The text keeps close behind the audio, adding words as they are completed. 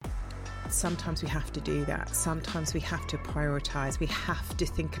sometimes we have to do that. Sometimes we have to prioritise. We have to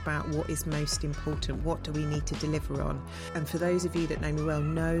think about what is most important. What do we need to deliver on? And for those of you that know me well,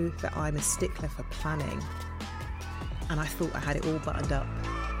 know that I'm a stickler for planning. And I thought I had it all buttoned up.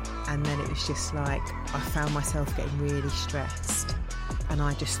 And then it was just like, I found myself getting really stressed. And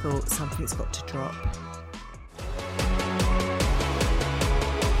I just thought something's got to drop.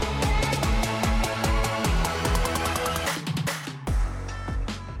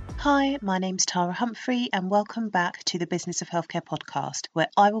 Hi, my name's Tara Humphrey and welcome back to the Business of Healthcare podcast, where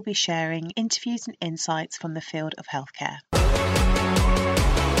I will be sharing interviews and insights from the field of healthcare.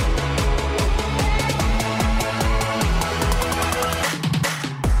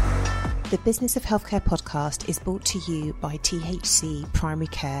 The Business of Healthcare podcast is brought to you by THC Primary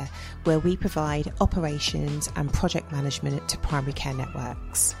Care, where we provide operations and project management to primary care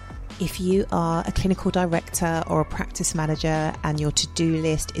networks. If you are a clinical director or a practice manager and your to-do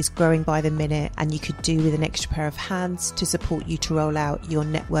list is growing by the minute and you could do with an extra pair of hands to support you to roll out your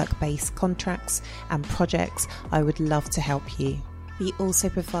network-based contracts and projects, I would love to help you. We also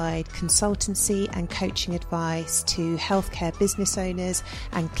provide consultancy and coaching advice to healthcare business owners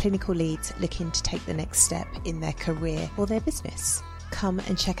and clinical leads looking to take the next step in their career or their business. Come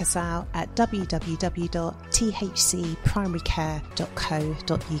and check us out at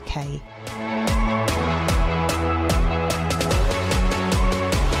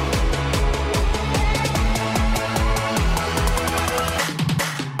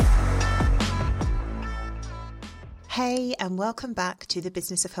Hey, and welcome back to the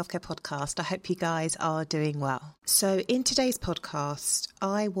Business of Healthcare podcast. I hope you guys are doing well. So in today's podcast,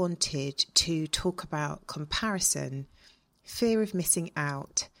 I wanted to talk about comparison, fear of missing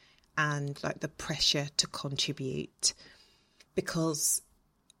out, and like the pressure to contribute, because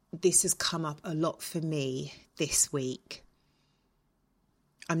this has come up a lot for me this week.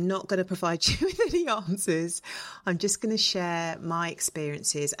 I'm not going to provide you with any answers. I'm just going to share my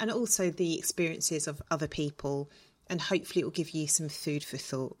experiences and also the experiences of other people, and hopefully it will give you some food for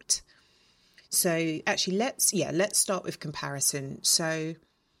thought. So actually, let's start with comparison. So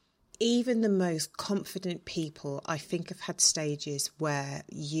even the most confident people, I think, have had stages where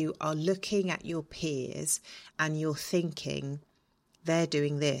you are looking at your peers and you're thinking, they're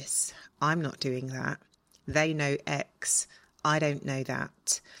doing this, I'm not doing that. They know X, I don't know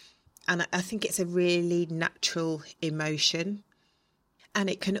that. And I think it's a really natural emotion. And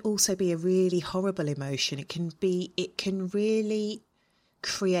it can also be a really horrible emotion. It can really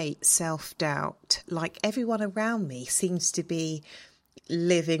create self-doubt. Like, everyone around me seems to be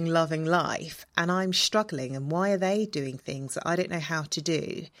living, loving life, and I'm struggling, and why are they doing things that I don't know how to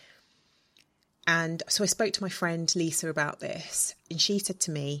do? And so I spoke to my friend Lisa about this, and she said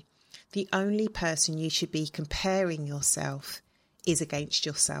to me, the only person you should be comparing yourself is against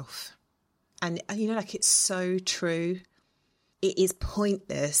yourself. And you know, like, it's so true. It is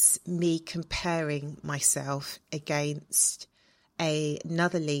pointless me comparing myself against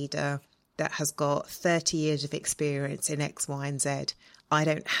another leader that has got 30 years of experience in X, Y, and Z. I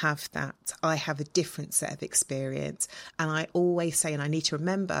don't have that. I have a different set of experience. And I always say, and I need to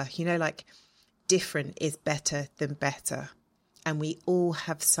remember, you know, like, different is better than better. And we all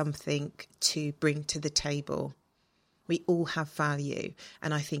have something to bring to the table. We all have value.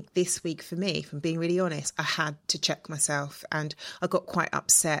 And I think this week for me, if I'm being really honest, I had to check myself, and I got quite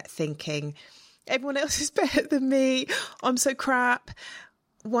upset thinking, everyone else is better than me. I'm so crap.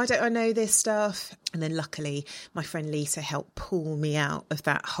 Why don't I know this stuff? And then luckily, my friend Lisa helped pull me out of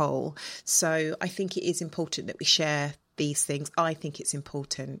that hole. So I think it is important that we share these things. I think it's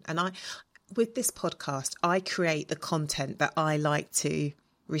important. And with this podcast, I create the content that I like to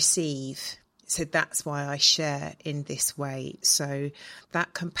receive. So that's why I share in this way. So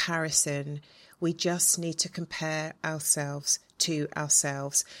that comparison, we just need to compare ourselves to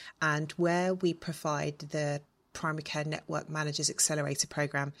ourselves. And where we provide the Primary Care Network Managers Accelerator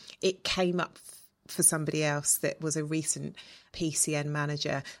Programme, it came up for somebody else that was a recent PCN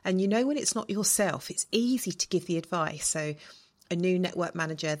manager. And you know, when it's not yourself, it's easy to give the advice. So a new network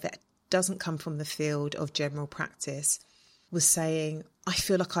manager that doesn't come from the field of general practice was saying, I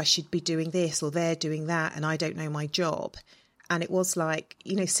feel like I should be doing this or they're doing that, and I don't know my job. And it was like,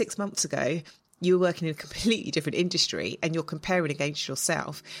 you know, 6 months ago, you were working in a completely different industry and you're comparing against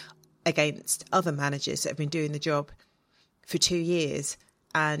yourself against other managers that have been doing the job for 2 years.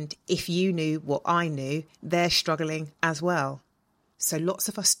 And if you knew what I knew, they're struggling as well. So lots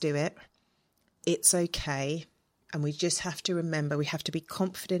of us do it. It's okay. And we just have to remember, we have to be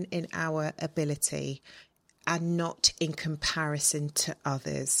confident in our ability and not in comparison to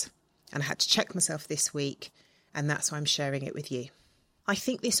others. And I had to check myself this week, and that's why I'm sharing it with you. I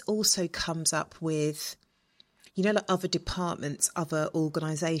think this also comes up with, like other departments, other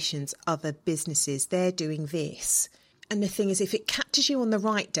organisations, other businesses, they're doing this. And the thing is, if it catches you on the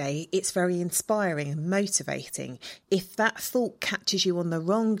right day, it's very inspiring and motivating. If that thought catches you on the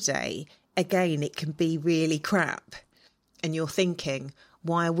wrong day, again, it can be really crap. And you're thinking,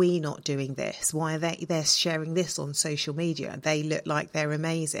 why are we not doing this? Why are they're sharing this on social media? They look like they're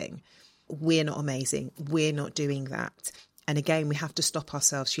amazing. We're not amazing. We're not doing that. And again, we have to stop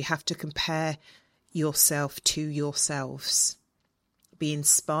ourselves. You have to compare yourself to yourselves. Be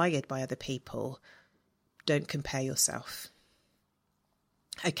inspired by other people. Don't compare yourself.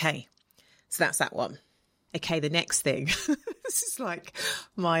 Okay, so that's that one. Okay, the next thing. This is like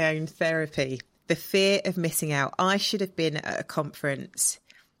my own therapy. The fear of missing out. I should have been at a conference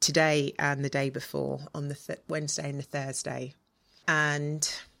today and the day before on the Wednesday and the Thursday. And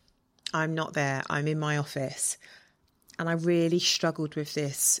I'm not there. I'm in my office. And I really struggled with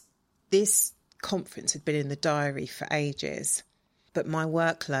this. This conference had been in the diary for ages. But my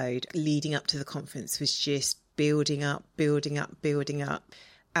workload leading up to the conference was just building up.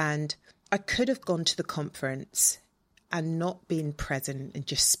 And I could have gone to the conference and not been present and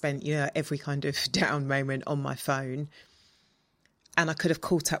just spent, every kind of down moment on my phone. And I could have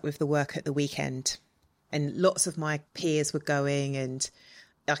caught up with the work at the weekend. And lots of my peers were going, and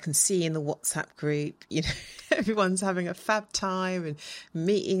I can see in the WhatsApp group, everyone's having a fab time and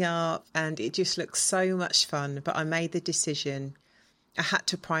meeting up, and it just looks so much fun. But I made the decision. I had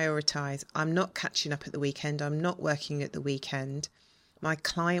to prioritise. I'm not catching up at the weekend. I'm not working at the weekend. My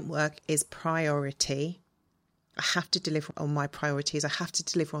client work is priority. I have to deliver on my priorities. I have to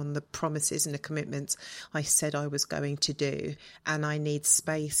deliver on the promises and the commitments I said I was going to do. And I need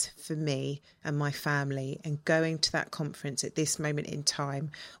space for me and my family. And going to that conference at this moment in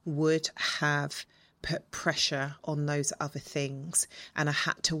time would have put pressure on those other things. And I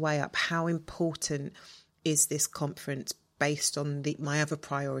had to weigh up how important is this conference based on my other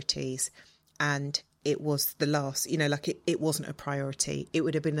priorities. And it was the last, it wasn't a priority. It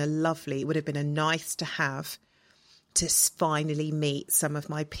would have been it would have been a nice to have to finally meet some of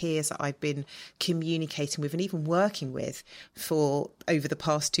my peers that I've been communicating with and even working with for over the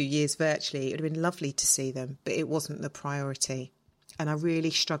past 2 years virtually. It would have been lovely to see them, but it wasn't the priority. And I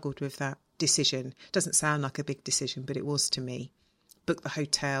really struggled with that decision. Doesn't sound like a big decision, but it was to me. Book the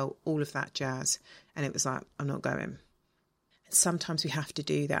hotel, all of that jazz. And it was like, I'm not going. Sometimes we have to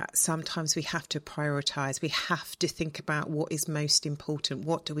do that. Sometimes we have to prioritise. We have to think about what is most important.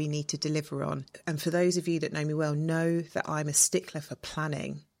 What do we need to deliver on? And for those of you that know me well, know that I'm a stickler for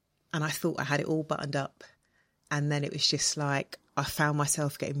planning. And I thought I had it all buttoned up. And then it was just like, I found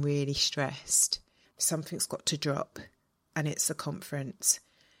myself getting really stressed. Something's got to drop. And it's the conference.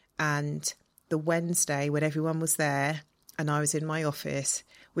 And the Wednesday when everyone was there and I was in my office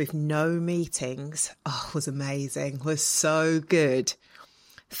with no meetings, was amazing, was so good.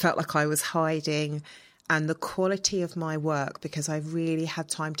 Felt like I was hiding, and the quality of my work, because I really had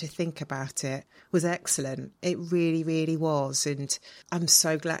time to think about it, was excellent. It really, really was. And I'm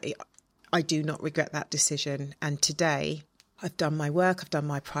so glad. I do not regret that decision. And today I've done my work, I've done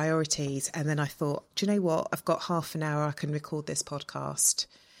my priorities. And then I thought, do you know what? I've got half an hour, I can record this podcast.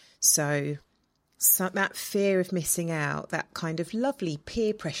 So that fear of missing out, that kind of lovely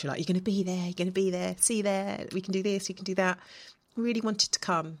peer pressure, like you're going to be there, see there, we can do this, you can do that. I really wanted to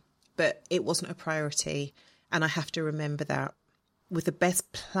come, but it wasn't a priority. And I have to remember that with the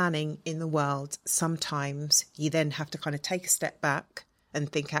best planning in the world, sometimes you then have to kind of take a step back and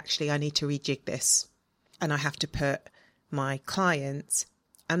think, actually, I need to rejig this. And I have to put my clients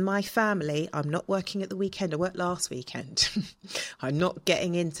and my family, I'm not working at the weekend. I worked last weekend. I'm not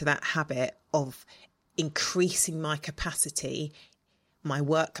getting into that habit of increasing my capacity, my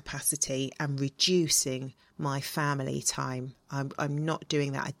work capacity, and reducing my family time. I'm not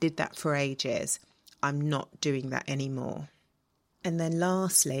doing that. I did that for ages. I'm not doing that anymore. And then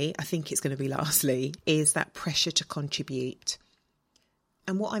lastly, I think it's going to be lastly, is that pressure to contribute.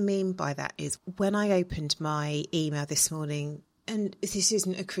 And what I mean by that is when I opened my email this morning, and this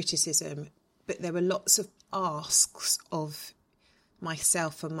isn't a criticism, but there were lots of asks of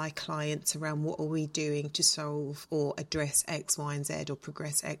myself and my clients around what are we doing to solve or address X, Y, and Z or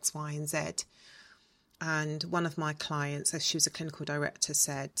progress X, Y, and Z. And one of my clients, as she was a clinical director,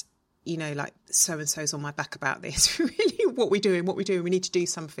 said, like so-and-so's on my back about this. Really, what we're doing, we need to do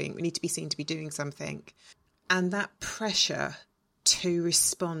something. We need to be seen to be doing something. And that pressure to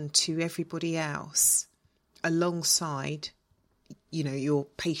respond to everybody else alongside your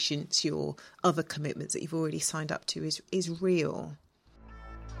patients, your other commitments that you've already signed up to is real.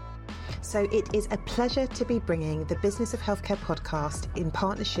 So it is a pleasure to be bringing the Business of Healthcare podcast in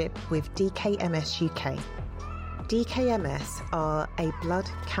partnership with DKMS UK. DKMS are a blood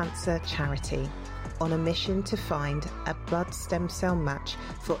cancer charity on a mission to find a blood stem cell match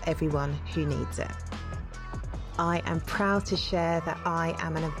for everyone who needs it. I am proud to share that I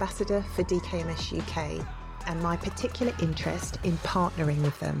am an ambassador for DKMS UK, and my particular interest in partnering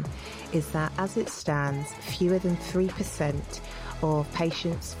with them is that as it stands, fewer than 3% of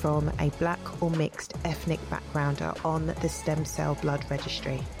patients from a black or mixed ethnic background are on the stem cell blood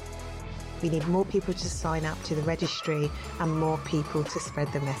registry. We need more people to sign up to the registry and more people to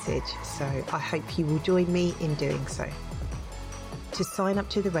spread the message, so I hope you will join me in doing so. To sign up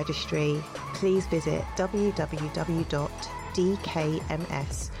to the registry, please visit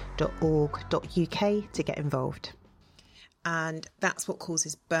www.dkms.org.uk to get involved. And that's what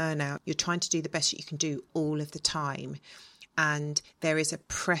causes burnout. You're trying to do the best that you can do all of the time, and there is a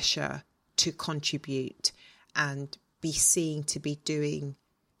pressure to contribute and be seen to be doing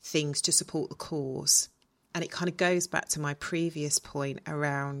things to support the cause. And it kind of goes back to my previous point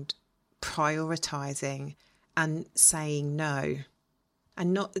around prioritising and saying no.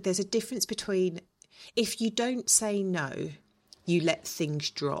 And there's a difference between, if you don't say no, you let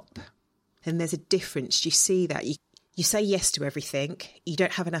things drop. And there's a difference. You see that. You say yes to everything, you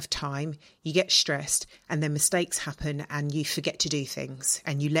don't have enough time, you get stressed, and then mistakes happen and you forget to do things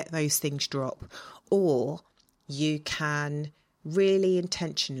and you let those things drop. Or you can really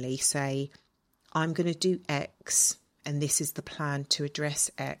intentionally say, I'm going to do X, and this is the plan to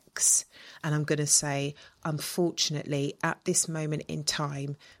address X. And I'm going to say, unfortunately, at this moment in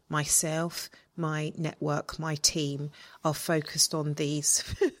time, myself, my network, my team are focused on these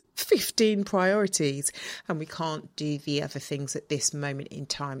 15 priorities, and we can't do the other things at this moment in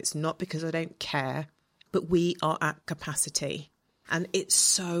time. It's not because I don't care, but we are at capacity. And it's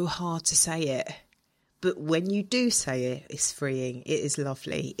so hard to say it. But when you do say it, it's freeing. It is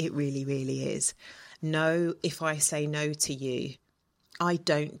lovely. It really, really is. No, if I say no to you, I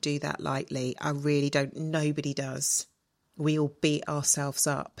don't do that lightly. I really don't. Nobody does. We all beat ourselves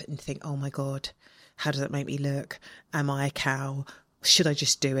up and think, oh my God, how does that make me look? Am I a cow? Should I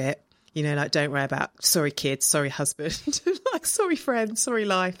just do it? You know, like, don't worry about, sorry kids, sorry husband, like, sorry friends, sorry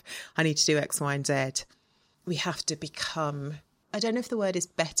life. I need to do X, Y, and Z. We have to become, I don't know if the word is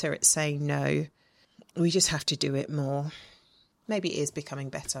better at saying no. We just have to do it more. Maybe it is becoming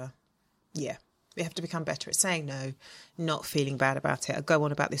better. Yeah. We have to become better at saying no, not feeling bad about it. I go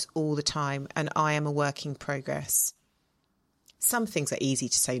on about this all the time, and I am a work in progress. Some things are easy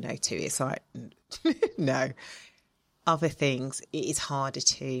to say no to. It's like, no. Other things, it is harder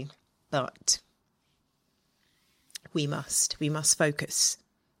to, but we must focus.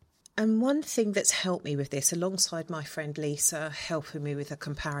 And one thing that's helped me with this, alongside my friend Lisa helping me with a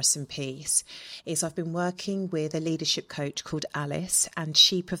comparison piece, is I've been working with a leadership coach called Alice, and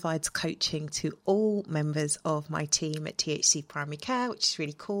she provides coaching to all members of my team at THC Primary Care, which is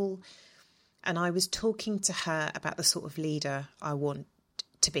really cool. And I was talking to her about the sort of leader I want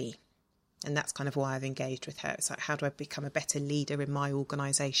to be. And that's kind of why I've engaged with her. It's like, how do I become a better leader in my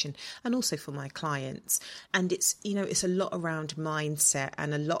organisation and also for my clients? And it's, you know, it's a lot around mindset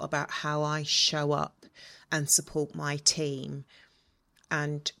and a lot about how I show up and support my team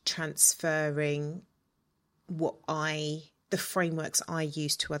and transferring the frameworks I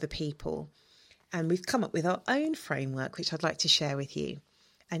use to other people. And we've come up with our own framework, which I'd like to share with you.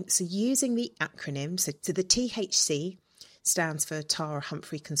 And so using the acronym, so the THC stands for Tara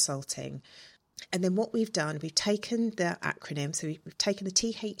Humphrey Consulting. And then what we've done, we've taken the acronym, so we've taken the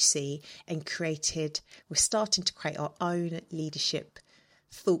THC and we're starting to create our own leadership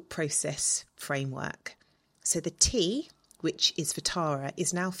thought process framework. So the T, which is for Tara,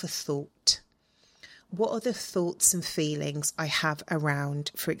 is now for thought. What are the thoughts and feelings I have around,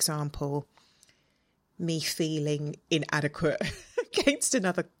 for example, me feeling inadequate against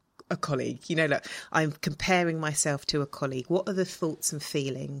a colleague? You know, look, I'm comparing myself to a colleague. What are the thoughts and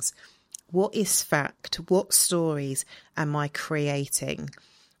feelings? What is fact? What stories am I creating?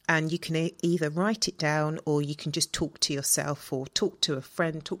 And you can either write it down or you can just talk to yourself or talk to a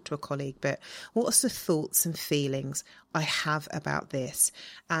friend, talk to a colleague. But what's the thoughts and feelings I have about this?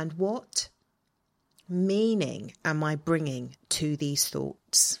 And what meaning am I bringing to these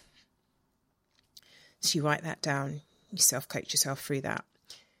thoughts? So you write that down, you self-coach yourself through that.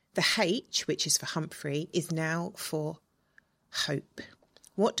 The H, which is for Humphrey, is now for hope.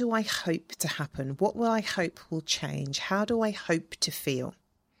 What do I hope to happen? What will I hope will change? How do I hope to feel?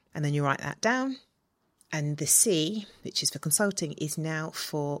 And then you write that down. And the C, which is for consulting, is now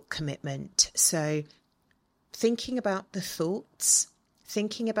for commitment. So thinking about the thoughts,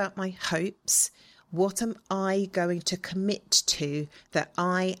 thinking about my hopes. What am I going to commit to that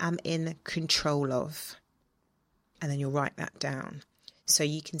I am in control of? And then you'll write that down. So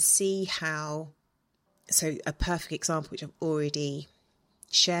you can see how, so a perfect example, which I've already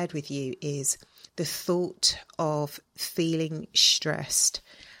shared with you, is the thought of feeling stressed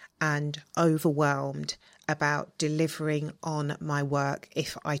and overwhelmed about delivering on my work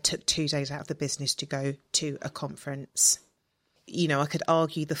if I took 2 days out of the business to go to a conference. You know, I could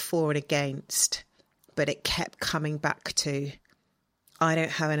argue the for and against, but it kept coming back to, I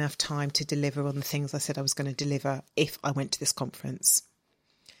don't have enough time to deliver on the things I said I was going to deliver if I went to this conference.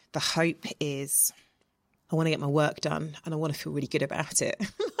 The hope is I want to get my work done and I want to feel really good about it.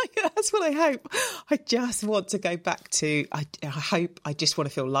 That's what I hope. I just want to go back to, I hope I just want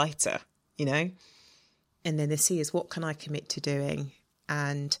to feel lighter, you know? And then the C is, what can I commit to doing?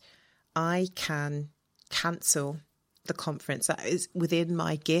 And I can cancel the conference. That is within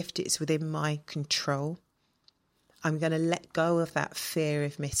my gift. It's within my control. I'm going to let go of that fear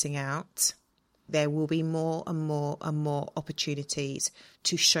of missing out. There will be more and more and more opportunities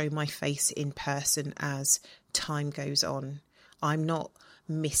to show my face in person as time goes on. I'm not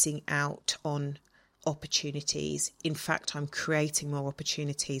missing out on opportunities. In fact, I'm creating more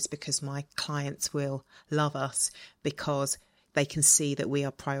opportunities because my clients will love us because they can see that we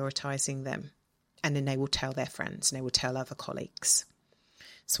are prioritising them. And then they will tell their friends and they will tell other colleagues.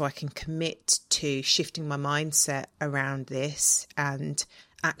 So I can commit to shifting my mindset around this and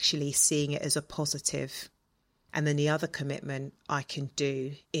actually seeing it as a positive. And then the other commitment I can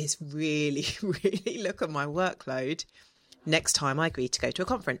do is really, really look at my workload next time I agree to go to a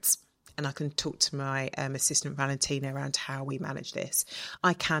conference. And I can talk to my assistant Valentina around how we manage this.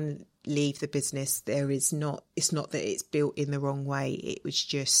 I can leave the business. It's not that it's built in the wrong way. It was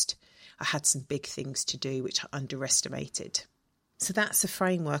just, I had some big things to do, which I underestimated. So that's a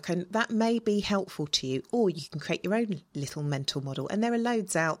framework, and that may be helpful to you, or you can create your own little mental model. And there are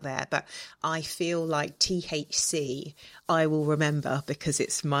loads out there, but I feel like THC, I will remember because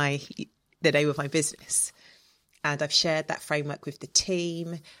it's the name of my business. And I've shared that framework with the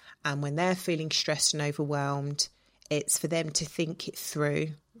team. And when they're feeling stressed and overwhelmed, it's for them to think it through,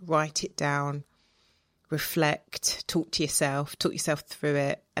 write it down, reflect, talk yourself through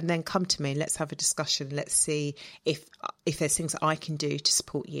it, and then come to me and let's have a discussion. Let's see if there's things that I can do to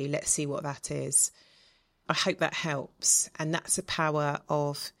support you. Let's see what that is. I hope that helps. And that's the power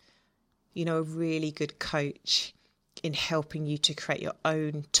of, you know, a really good coach in helping you to create your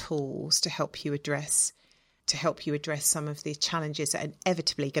own tools to help you address some of the challenges that are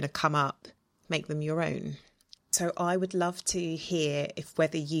inevitably going to come up, make them your own. So I would love to hear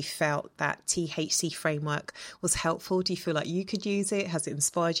whether you felt that THC framework was helpful. Do you feel like you could use it? Has it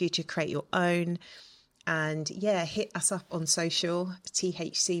inspired you to create your own? And yeah, hit us up on social,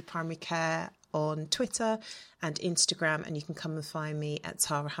 THC Primary Care on Twitter and Instagram. And you can come and find me at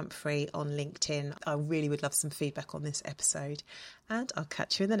Tara Humphrey on LinkedIn. I really would love some feedback on this episode. And I'll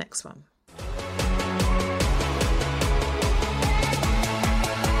catch you in the next one.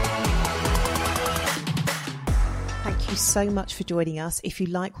 Thank you so much for joining us. If you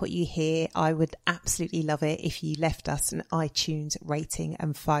like what you hear, I would absolutely love it if you left us an iTunes rating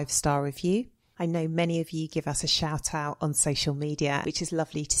and 5-star review. I know many of you give us a shout out on social media, which is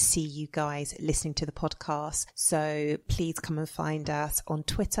lovely to see you guys listening to the podcast. So please come and find us on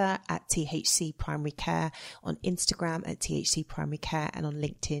Twitter at THC Primary Care, on Instagram at THC Primary Care, and on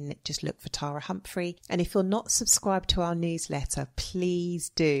LinkedIn, just look for Tara Humphrey. And if you're not subscribed to our newsletter, please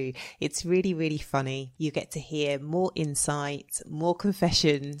do. It's really, really funny. You get to hear more insights, more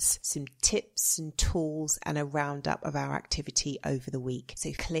confessions, some tips and tools, and a roundup of our activity over the week. So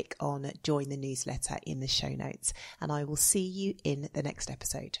click on join the newsletter in the show notes, and I will see you in the next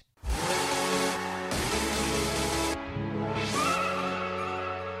episode.